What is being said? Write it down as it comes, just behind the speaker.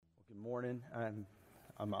morning.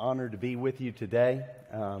 I'm honored to be with you today.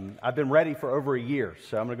 I've been ready for over a year,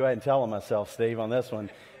 so I'm going to go ahead and tell on myself, Steve, on this one,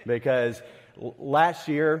 because last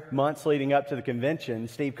year, months leading up to the convention,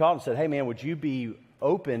 Steve called and said, "Hey, man, would you be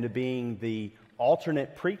open to being the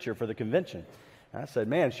alternate preacher for the convention?" And I said,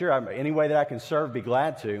 "Man, sure. Any way that I can serve, be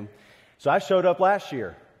glad to." So I showed up last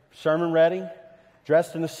year, sermon ready,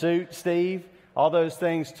 dressed in a suit, Steve, all those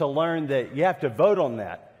things, to learn that you have to vote on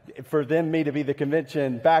that for me to be the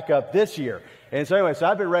convention backup this year. And so anyway,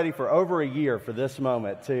 I've been ready for over a year for this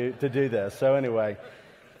moment to do this. So anyway,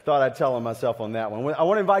 thought I'd tell on myself on that one. I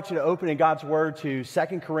want to invite you to open in God's Word to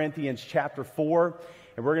 2 Corinthians chapter 4,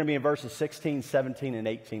 and we're going to be in verses 16, 17, and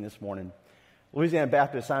 18 this morning. Louisiana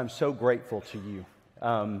Baptist, I am so grateful to you.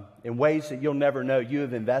 In ways that you'll never know, you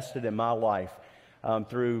have invested in my life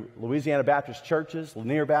through Louisiana Baptist churches,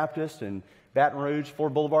 Lanier Baptist, and Baton Rouge,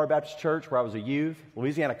 Florida Boulevard Baptist Church, where I was a youth,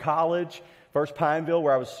 Louisiana College, First Pineville,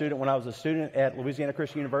 where I was a student when I was a student at Louisiana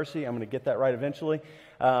Christian University. I'm going to get that right eventually.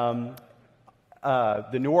 The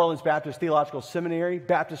New Orleans Baptist Theological Seminary,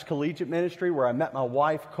 Baptist Collegiate Ministry, where I met my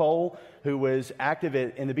wife, Cole, who was active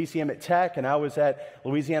in the BCM at Tech, and I was at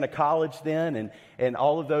Louisiana College then, and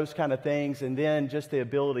all of those kind of things, and then just the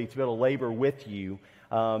ability to be able to labor with you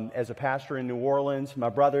as a pastor in New Orleans. My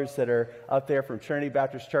brothers that are up there from Trinity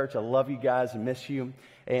Baptist Church, I love you guys and miss you.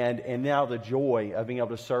 And now the joy of being able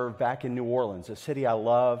to serve back in New Orleans, a city I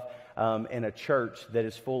love, and a church that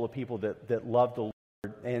is full of people that love the Lord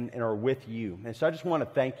and are with you. And so I just want to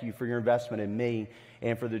thank you for your investment in me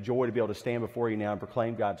and for the joy to be able to stand before you now and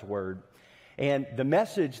proclaim God's Word. And the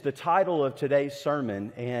message, the title of today's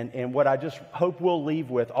sermon, and what I just hope we'll leave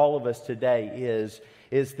with all of us today is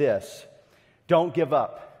this: don't give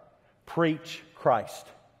up. Preach Christ.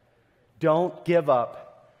 Don't give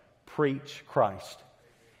up. Preach Christ.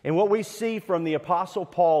 And what we see from the Apostle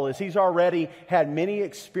Paul is he's already had many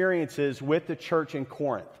experiences with the church in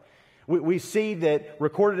Corinth. We see that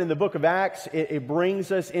recorded in the book of Acts, it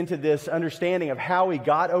brings us into this understanding of how he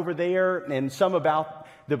got over there and some about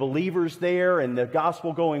the believers there and the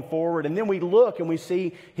gospel going forward. And then we look and we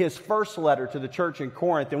see his first letter to the church in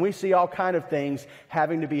Corinth, and we see all kind of things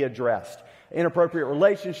having to be addressed. Inappropriate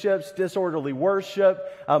relationships, disorderly worship,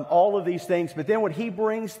 all of these things. But then what he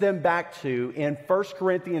brings them back to in 1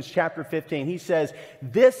 Corinthians chapter 15, he says,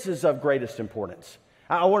 this is of greatest importance.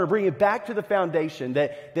 I want to bring it back to the foundation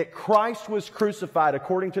that Christ was crucified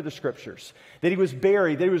according to the Scriptures, that he was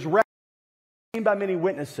buried, that he was seen by many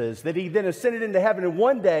witnesses, that he then ascended into heaven, and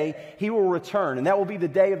one day he will return, and that will be the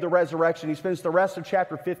day of the resurrection. He spends the rest of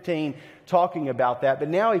chapter 15 talking about that, but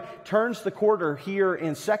now he turns the corner here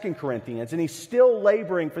in 2 Corinthians, and he's still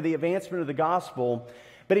laboring for the advancement of the gospel,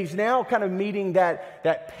 but he's now kind of meeting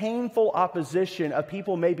that painful opposition of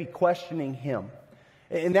people maybe questioning him.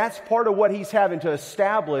 And that's part of what he's having to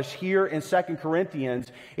establish here in 2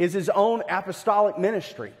 Corinthians is his own apostolic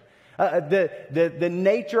ministry. The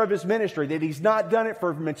nature of his ministry, that he's not done it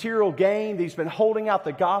for material gain, that he's been holding out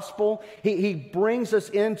the gospel. He brings us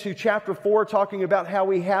into chapter 4 talking about how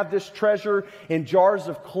we have this treasure in jars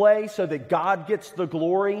of clay so that God gets the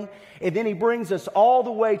glory. And then he brings us all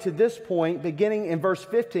the way to this point, beginning in verse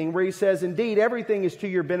 15, where he says, "Indeed, everything is to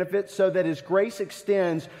your benefit, so that his grace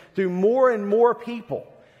extends through more and more people."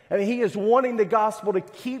 I mean, he is wanting the gospel to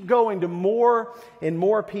keep going to more and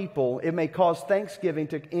more people. It may cause thanksgiving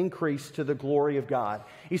to increase to the glory of God.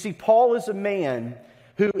 You see, Paul is a man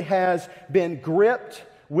who has been gripped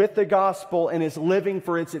with the gospel and is living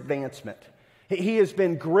for its advancement. He has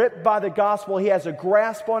been gripped by the gospel. He has a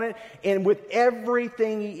grasp on it. And with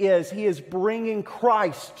everything he is bringing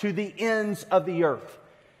Christ to the ends of the earth.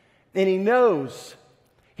 And he knows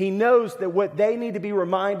that what they need to be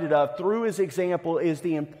reminded of through his example is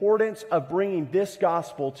the importance of bringing this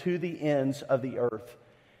gospel to the ends of the earth.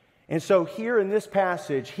 And so here in this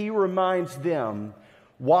passage, he reminds them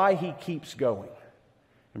why he keeps going.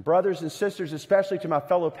 And brothers and sisters, especially to my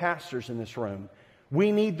fellow pastors in this room,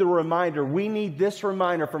 we need the reminder. We need this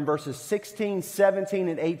reminder from verses 16, 17,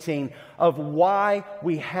 and 18 of why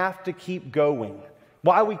we have to keep going,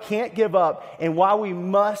 why we can't give up, and why we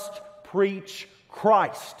must preach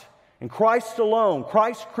Christ, and Christ alone,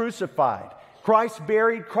 Christ crucified, Christ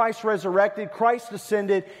buried, Christ resurrected, Christ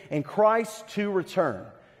ascended, and Christ to return.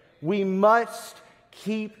 We must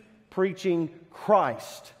keep preaching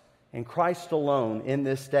Christ and Christ alone in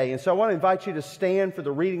this day. And so I want to invite you to stand for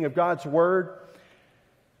the reading of God's Word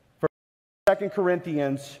from 2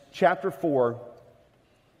 Corinthians chapter 4,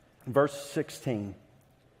 verse 16.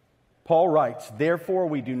 Paul writes, "Therefore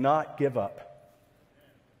we do not give up.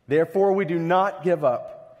 Therefore we do not give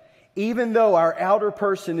up. Even though our outer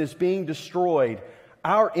person is being destroyed,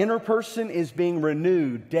 Our inner person is being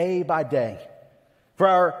renewed day by day. For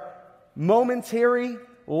our momentary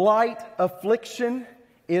light affliction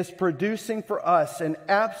is producing for us an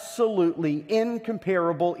absolutely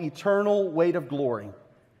incomparable eternal weight of glory.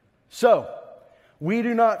 So, we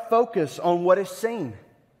do not focus on what is seen,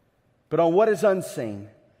 but on what is unseen.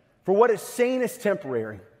 For what is seen is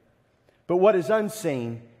temporary, but what is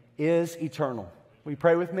unseen is eternal. Will you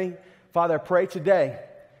pray with me? Father, I pray today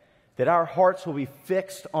that our hearts will be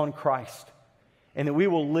fixed on Christ and that we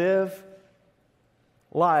will live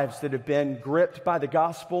lives that have been gripped by the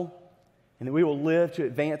gospel and that we will live to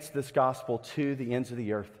advance this gospel to the ends of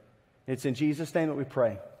the earth. It's in Jesus' name that we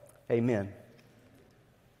pray. Amen.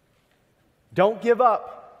 Don't give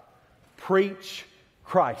up. Preach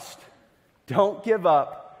Christ. Don't give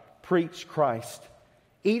up. Preach Christ.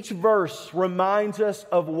 Each verse reminds us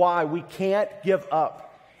of why we can't give up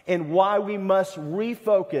and why we must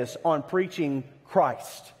refocus on preaching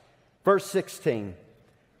Christ. Verse 16,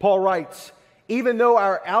 Paul writes, even though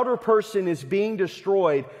our outer person is being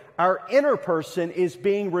destroyed, our inner person is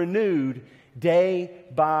being renewed day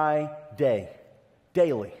by day.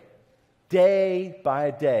 Daily. Day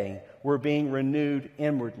by day, we're being renewed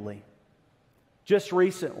inwardly. Just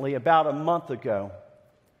recently, about a month ago,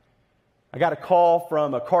 I got a call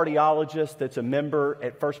from a cardiologist that's a member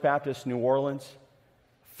at First Baptist New Orleans.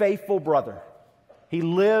 Faithful brother. He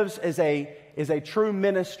lives as a true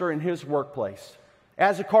minister in his workplace.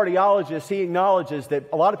 As a cardiologist, he acknowledges that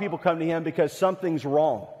a lot of people come to him because something's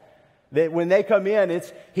wrong. That when they come in,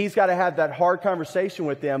 he's got to have that hard conversation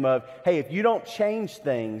with them of, hey, if you don't change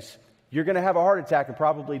things, you're going to have a heart attack and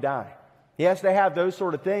probably die. He has to have those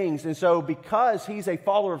sort of things. And so because he's a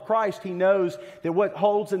follower of Christ, he knows that what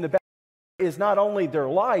holds in the back is not only their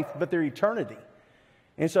life, but their eternity.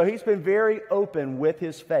 And so he's been very open with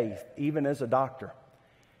his faith, even as a doctor.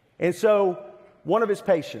 And so one of his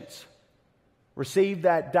patients received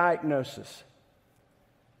that diagnosis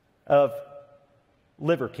of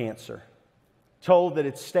liver cancer. Told that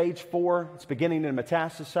it's stage 4, it's beginning to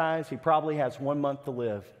metastasize. He probably has 1 month to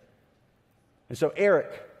live. And so Eric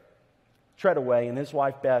Treadaway and his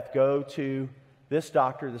wife Beth go to this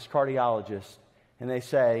doctor, this cardiologist, and they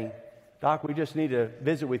say, Doc, we just need to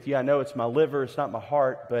visit with you. I know it's my liver, it's not my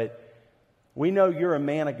heart, but we know you're a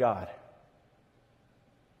man of God.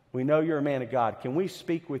 We know you're a man of God. Can we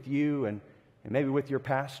speak with you and maybe with your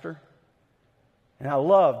pastor? And I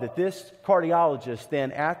love that this cardiologist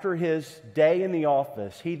then, after his day in the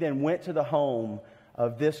office, he then went to the home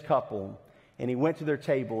of this couple and he went to their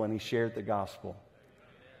table and he shared the gospel.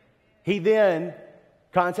 He then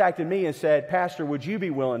contacted me and said, Pastor, would you be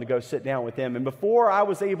willing to go sit down with them? And before I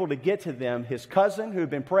was able to get to them, his cousin, who had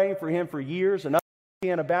been praying for him for years, another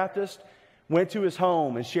Anabaptist, went to his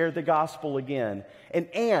home and shared the gospel again. An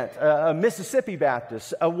aunt, a Mississippi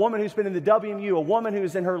Baptist, a woman who's been in the WMU, a woman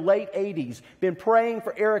who's in her late 80s, been praying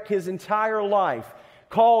for Eric his entire life,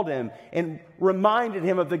 called him and reminded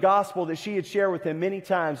him of the gospel that she had shared with him many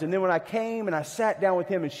times. And then when I came and I sat down with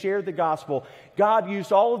him and shared the gospel, God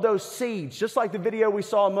used all of those seeds, just like the video we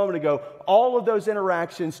saw a moment ago, all of those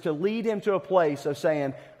interactions to lead him to a place of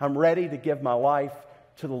saying, I'm ready to give my life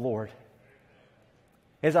to the Lord.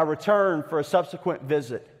 As I returned for a subsequent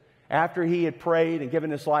visit, after he had prayed and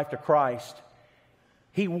given his life to Christ,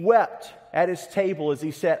 he wept at his table as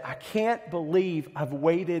he said, I can't believe I've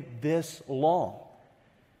waited this long.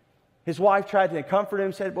 His wife tried to comfort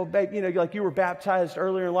him, said, well, babe, like you were baptized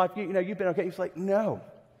earlier in life, you've been okay. He's like, no,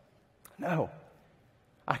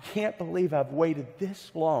 I can't believe I've waited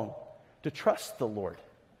this long to trust the Lord,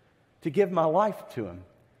 to give my life to Him,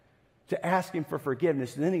 to ask Him for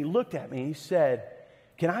forgiveness. And then he looked at me and he said,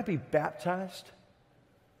 can I be baptized?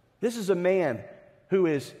 This is a man who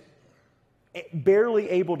is barely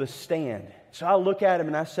able to stand. So I look at him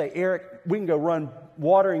and I say, Eric, we can go run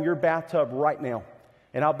water in your bathtub right now.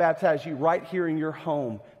 And I'll baptize you right here in your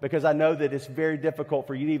home because I know that it's very difficult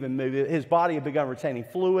for you to even move. His body had begun retaining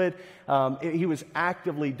fluid. He was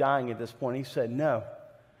actively dying at this point. He said, no,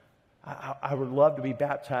 I would love to be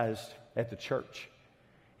baptized at the church.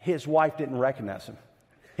 His wife didn't recognize him.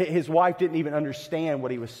 His wife didn't even understand what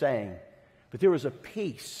he was saying. But there was a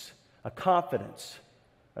peace, a confidence,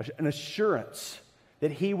 an assurance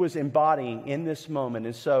that he was embodying in this moment.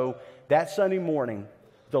 And so that Sunday morning,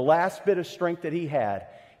 the last bit of strength that he had,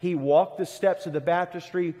 he walked the steps of the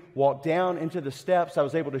baptistry, walked down into the steps. I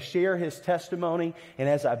was able to share his testimony. And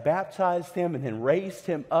as I baptized him and then raised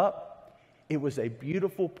him up, it was a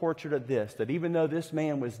beautiful portrait of this, that even though this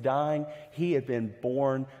man was dying, he had been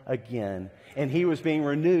born again. And he was being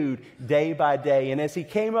renewed day by day. And as he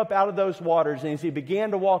came up out of those waters, and as he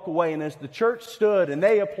began to walk away, and as the church stood and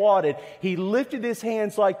they applauded, he lifted his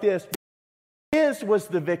hands like this. His was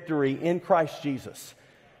the victory in Christ Jesus.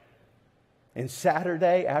 And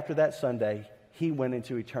Saturday, after that Sunday, he went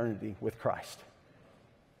into eternity with Christ.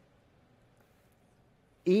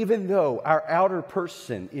 Even though our outer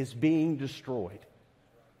person is being destroyed.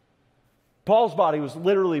 Paul's body was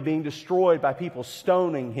literally being destroyed by people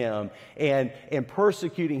stoning him and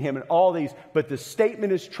persecuting him and all these. But the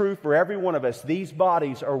statement is true for every one of us. These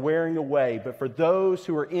bodies are wearing away. But for those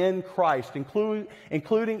who are in Christ,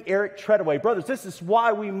 including Eric Treadaway, brothers, this is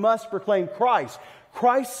why we must proclaim Christ.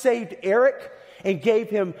 Christ saved Eric and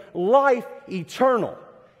gave him life eternal.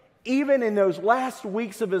 Even in those last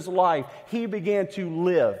weeks of his life, he began to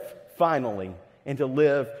live finally and to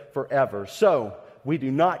live forever. So we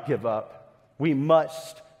do not give up. We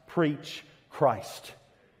must preach Christ.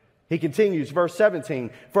 He continues, verse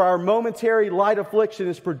 17, for our momentary light affliction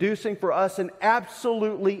is producing for us an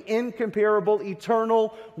absolutely incomparable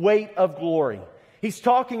eternal weight of glory. He's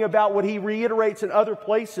talking about what he reiterates in other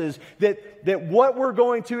places, that what we're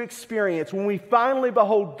going to experience when we finally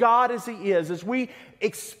behold God as He is, as we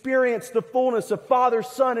experience the fullness of Father,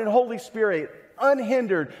 Son, and Holy Spirit,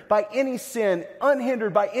 unhindered by any sin,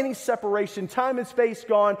 unhindered by any separation, time and space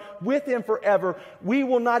gone, with Him forever, we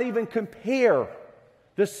will not even compare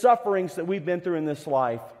the sufferings that we've been through in this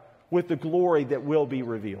life with the glory that will be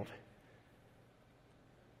revealed.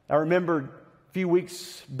 I remember a few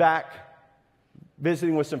weeks back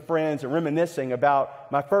visiting with some friends and reminiscing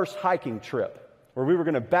about my first hiking trip, where we were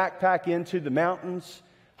going to backpack into the mountains,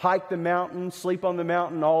 hike the mountain, sleep on the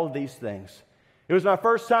mountain, all of these things. It was my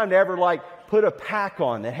first time to ever put a pack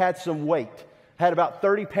on that had some weight. I had about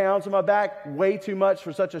 30 pounds on my back, way too much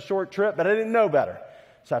for such a short trip, but I didn't know better.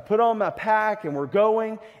 So I put on my pack and we're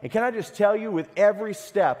going. And can I just tell you, with every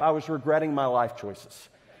step, I was regretting my life choices.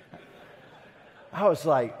 I was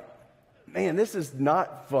like, man, this is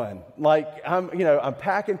not fun. I'm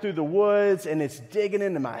packing through the woods and it's digging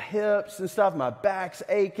into my hips and stuff. My back's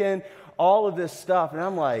aching, all of this stuff. And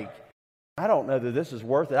I'm like, I don't know that this is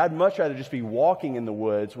worth it. I'd much rather just be walking in the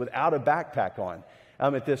woods without a backpack on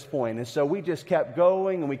at this point. And so we just kept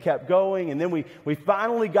going and we kept going. And then we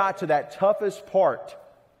finally got to that toughest part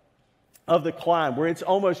of the climb where it's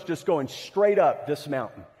almost just going straight up this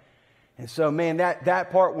mountain. And so, man,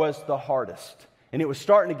 that part was the hardest. And it was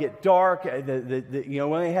starting to get dark. We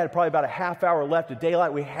only had probably about a half hour left of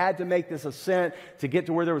daylight. We had to make this ascent to get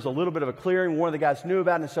to where there was a little bit of a clearing. One of the guys knew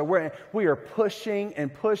about it. And so we are pushing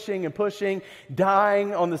and pushing and pushing,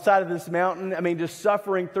 dying on the side of this mountain. I mean, just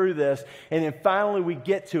suffering through this. And then finally we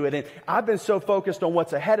get to it. And I've been so focused on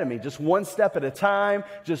what's ahead of me, just one step at a time,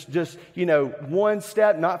 just one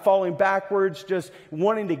step, not falling backwards, just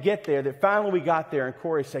wanting to get there, that finally we got there. And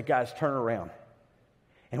Corey said, guys, turn around.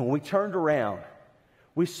 And when we turned around,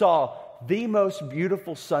 we saw the most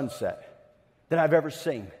beautiful sunset that I've ever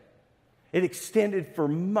seen. It extended for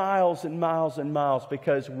miles and miles and miles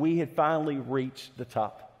because we had finally reached the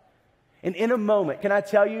top. And in a moment, can I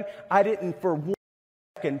tell you, I didn't for 1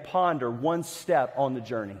 second ponder one step on the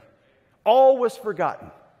journey. All was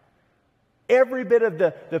forgotten. Every bit of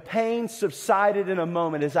the pain subsided in a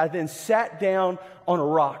moment as I then sat down on a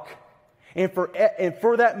rock. And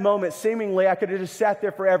for that moment, seemingly, I could have just sat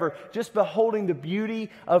there forever, just beholding the beauty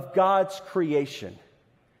of God's creation.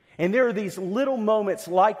 And there are these little moments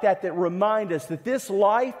like that that remind us that this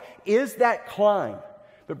life is that climb.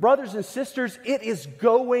 But brothers and sisters, it is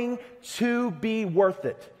going to be worth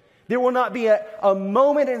it. There will not be a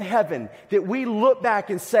moment in heaven that we look back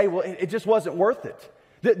and say, well, it just wasn't worth it.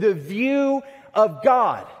 The view of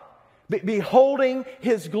God, beholding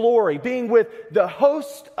His glory, being with the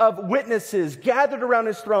host of witnesses gathered around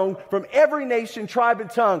His throne from every nation, tribe, and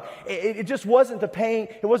tongue. It just wasn't the pain.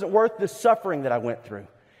 It wasn't worth the suffering that I went through.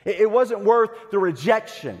 It wasn't worth the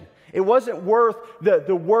rejection. It wasn't worth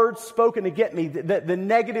the words spoken against me, the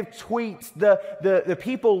negative tweets, the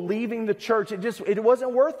people leaving the church. It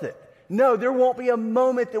wasn't worth it. No, there won't be a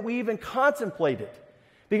moment that we even contemplate it,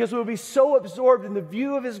 because we'll be so absorbed in the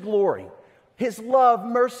view of His glory. His love,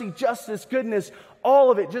 mercy, justice, goodness,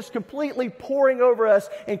 all of it just completely pouring over us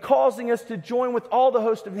and causing us to join with all the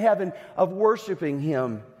host of heaven of worshiping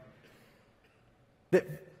Him. That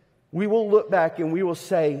we will look back and we will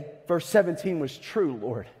say, verse 17 was true,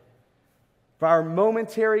 Lord. For our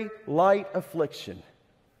momentary light affliction.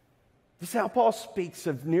 This is how Paul speaks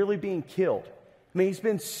of nearly being killed. I mean, he's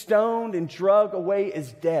been stoned and dragged away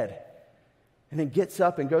as dead. and then gets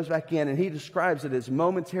up and goes back in, and he describes it as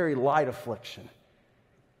momentary light affliction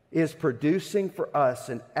is producing for us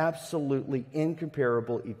an absolutely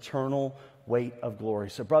incomparable eternal weight of glory.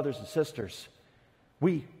 So brothers and sisters,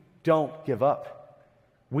 we don't give up.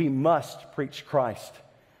 We must preach Christ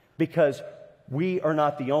because we are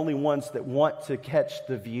not the only ones that want to catch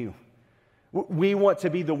the view. We want to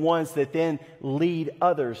be the ones that then lead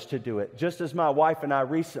others to do it. Just as my wife and I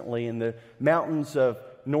recently in the mountains of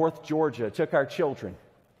North Georgia took our children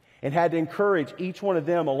and had to encourage each one of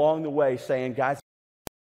them along the way saying, guys,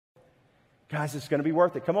 it's going to be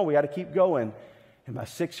worth it. Come on, we got to keep going. And my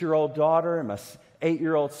 6-year-old daughter and my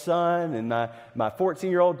 8-year-old son and my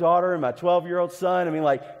 14-year-old daughter and my 12-year-old son, I mean,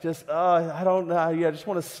 like, just, I don't know, I just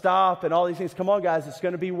want to stop and all these things. Come on, guys, it's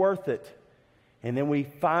going to be worth it. And then we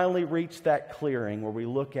finally reach that clearing where we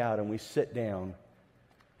look out and we sit down,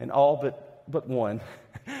 and all but one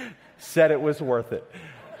said it was worth it.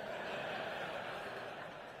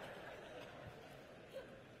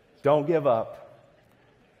 Don't give up.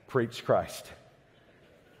 Preach Christ.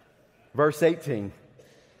 Verse 18.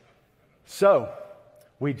 So,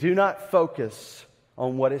 we do not focus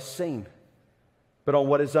on what is seen, but on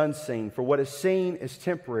what is unseen. For what is seen is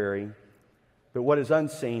temporary, but what is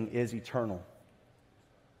unseen is eternal.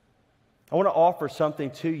 I want to offer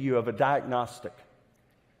something to you of a diagnostic.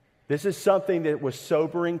 This is something that was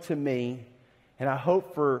sobering to me, and I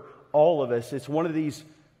hope for all of us, it's one of these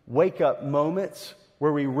wake-up moments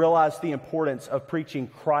where we realize the importance of preaching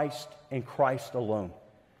Christ and Christ alone.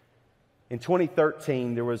 In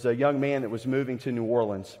 2013, there was a young man that was moving to New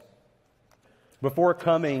Orleans. Before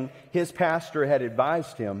coming, his pastor had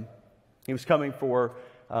advised him, he was coming for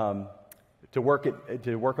to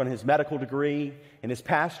work on his medical degree, and his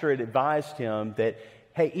pastor had advised him that,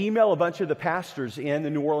 hey, email a bunch of the pastors in the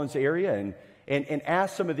New Orleans area and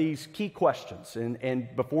ask some of these key questions. And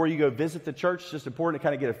before you go visit the church, it's just important to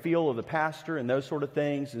kind of get a feel of the pastor and those sort of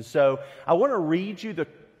things. And so I want to read you the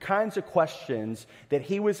kinds of questions that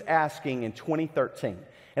he was asking in 2013.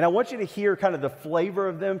 And I want you to hear kind of the flavor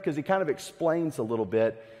of them because he kind of explains a little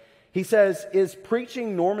bit. He says, is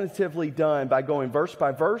preaching normatively done by going verse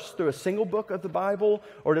by verse through a single book of the Bible,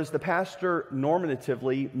 or does the pastor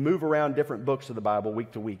normatively move around different books of the Bible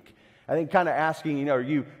week to week? I think kind of asking, are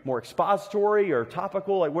you more expository or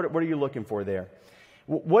topical? Like, what are you looking for there?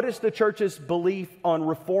 What is the church's belief on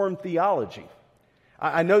Reformed theology?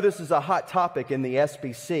 I know this is a hot topic in the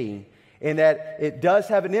SBC, in that it does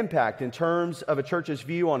have an impact in terms of a church's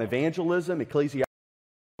view on evangelism, ecclesiastical.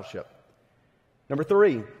 Number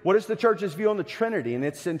 3, what is the church's view on the Trinity and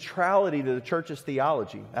its centrality to the church's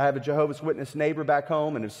theology? I have a Jehovah's Witness neighbor back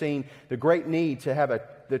home and have seen the great need to have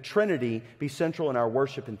the Trinity be central in our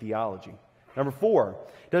worship and theology. Number 4,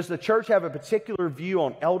 does the church have a particular view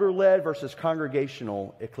on elder-led versus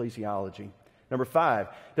congregational ecclesiology? Number 5,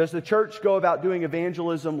 does the church go about doing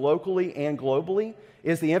evangelism locally and globally?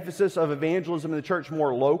 Is the emphasis of evangelism in the church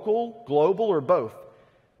more local, global, or both?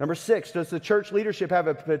 Number 6, does the church leadership have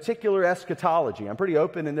a particular eschatology? I'm pretty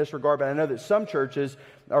open in this regard, but I know that some churches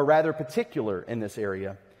are rather particular in this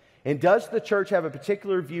area. And does the church have a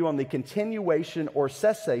particular view on the continuation or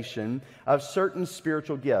cessation of certain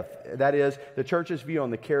spiritual gift? That is, the church's view on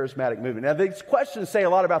the charismatic movement. Now, these questions say a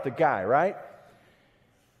lot about the guy, right?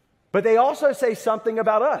 But they also say something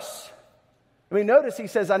about us. I mean, notice he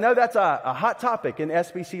says, I know that's a hot topic in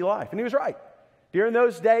SBC life. And he was right. During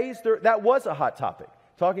those days, that was a hot topic.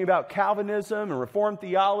 Talking about Calvinism and Reformed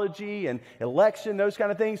theology and election, those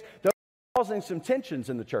kind of things. Those are causing some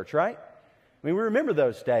tensions in the church, right? I mean, we remember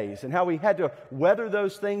those days and how we had to weather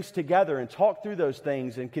those things together and talk through those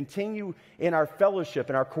things and continue in our fellowship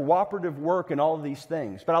and our cooperative work and all of these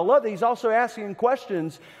things. But I love that he's also asking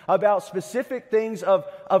questions about specific things of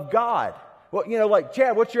God. Well, like,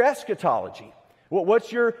 Chad, what's your eschatology?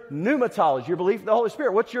 What's your pneumatology, your belief in the Holy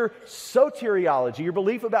Spirit? What's your soteriology, your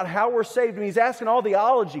belief about how we're saved? And he's asking all the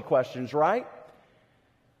ology questions, right?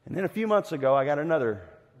 And then a few months ago, I got another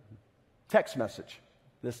text message,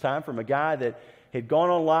 this time from a guy that had gone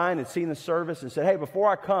online and seen the service and said, hey, before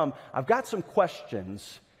I come, I've got some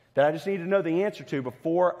questions that I just need to know the answer to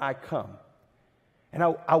before I come. And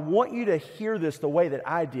I want you to hear this the way that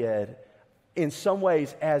I did, in some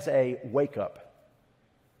ways as a wake-up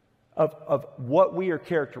of what we are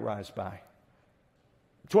characterized by.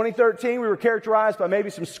 2013, we were characterized by maybe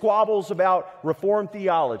some squabbles about Reformed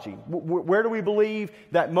theology. Where do we believe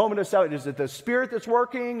that moment of salvation? Is it the Spirit that's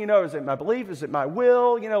working? Is it my belief? Is it my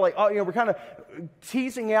will? We're kind of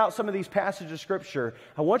teasing out some of these passages of Scripture.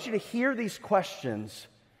 I want you to hear these questions,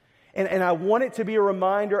 and I want it to be a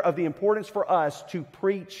reminder of the importance for us to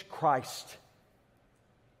preach Christ.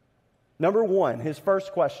 Number 1, his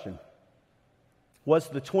first question. Was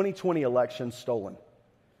the 2020 election stolen?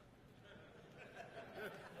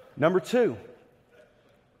 Number 2,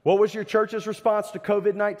 what was your church's response to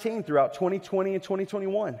COVID-19 throughout 2020 and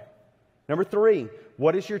 2021? Number 3,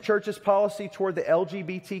 what is your church's policy toward the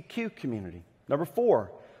LGBTQ community? Number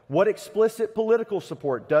 4, what explicit political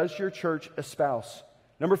support does your church espouse?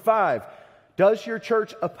 Number 5, does your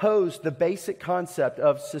church oppose the basic concept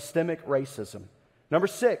of systemic racism? Number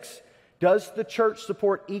 6, does the church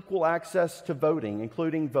support equal access to voting,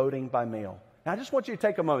 including voting by mail? Now, I just want you to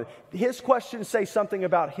take a moment. His questions say something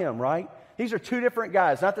about him, right? These are two different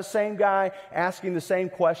guys, not the same guy asking the same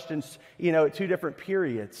questions, at two different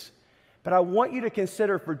periods. But I want you to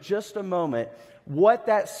consider for just a moment what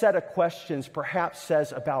that set of questions perhaps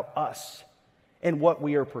says about us and what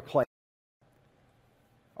we are proclaiming.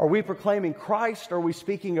 Are we proclaiming Christ, or are we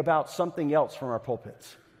speaking about something else from our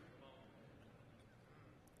pulpits?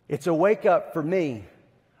 It's a wake up for me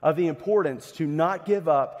of the importance to not give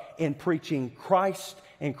up in preaching Christ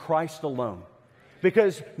and Christ alone.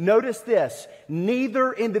 Because notice this,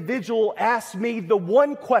 neither individual asked me the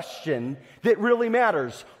one question that really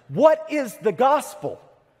matters. What is the gospel?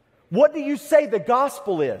 What do you say the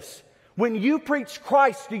gospel is? When you preach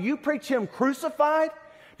Christ, do you preach Him crucified?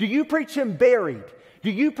 Do you preach Him buried? Do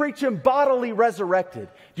you preach Him bodily resurrected?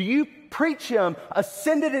 Do you preach Him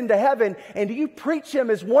ascended into heaven? And do you preach Him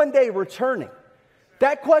as one day returning?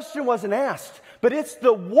 That question wasn't asked, but it's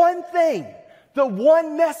the one thing, the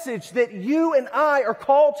one message that you and I are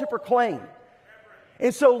called to proclaim.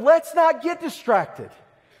 And so let's not get distracted.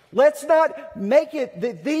 Let's not make it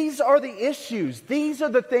that these are the issues. These are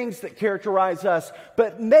the things that characterize us.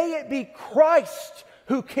 But may it be Christ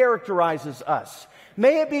who characterizes us.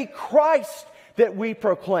 May it be Christ that we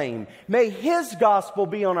proclaim. May His gospel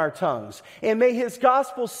be on our tongues. And may His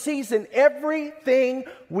gospel season everything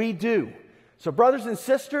we do. So brothers and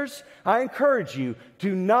sisters, I encourage you,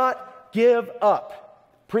 do not give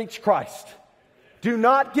up. Preach Christ. Do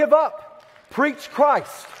not give up. Preach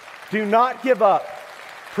Christ. Do not give up.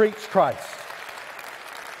 Preach Christ.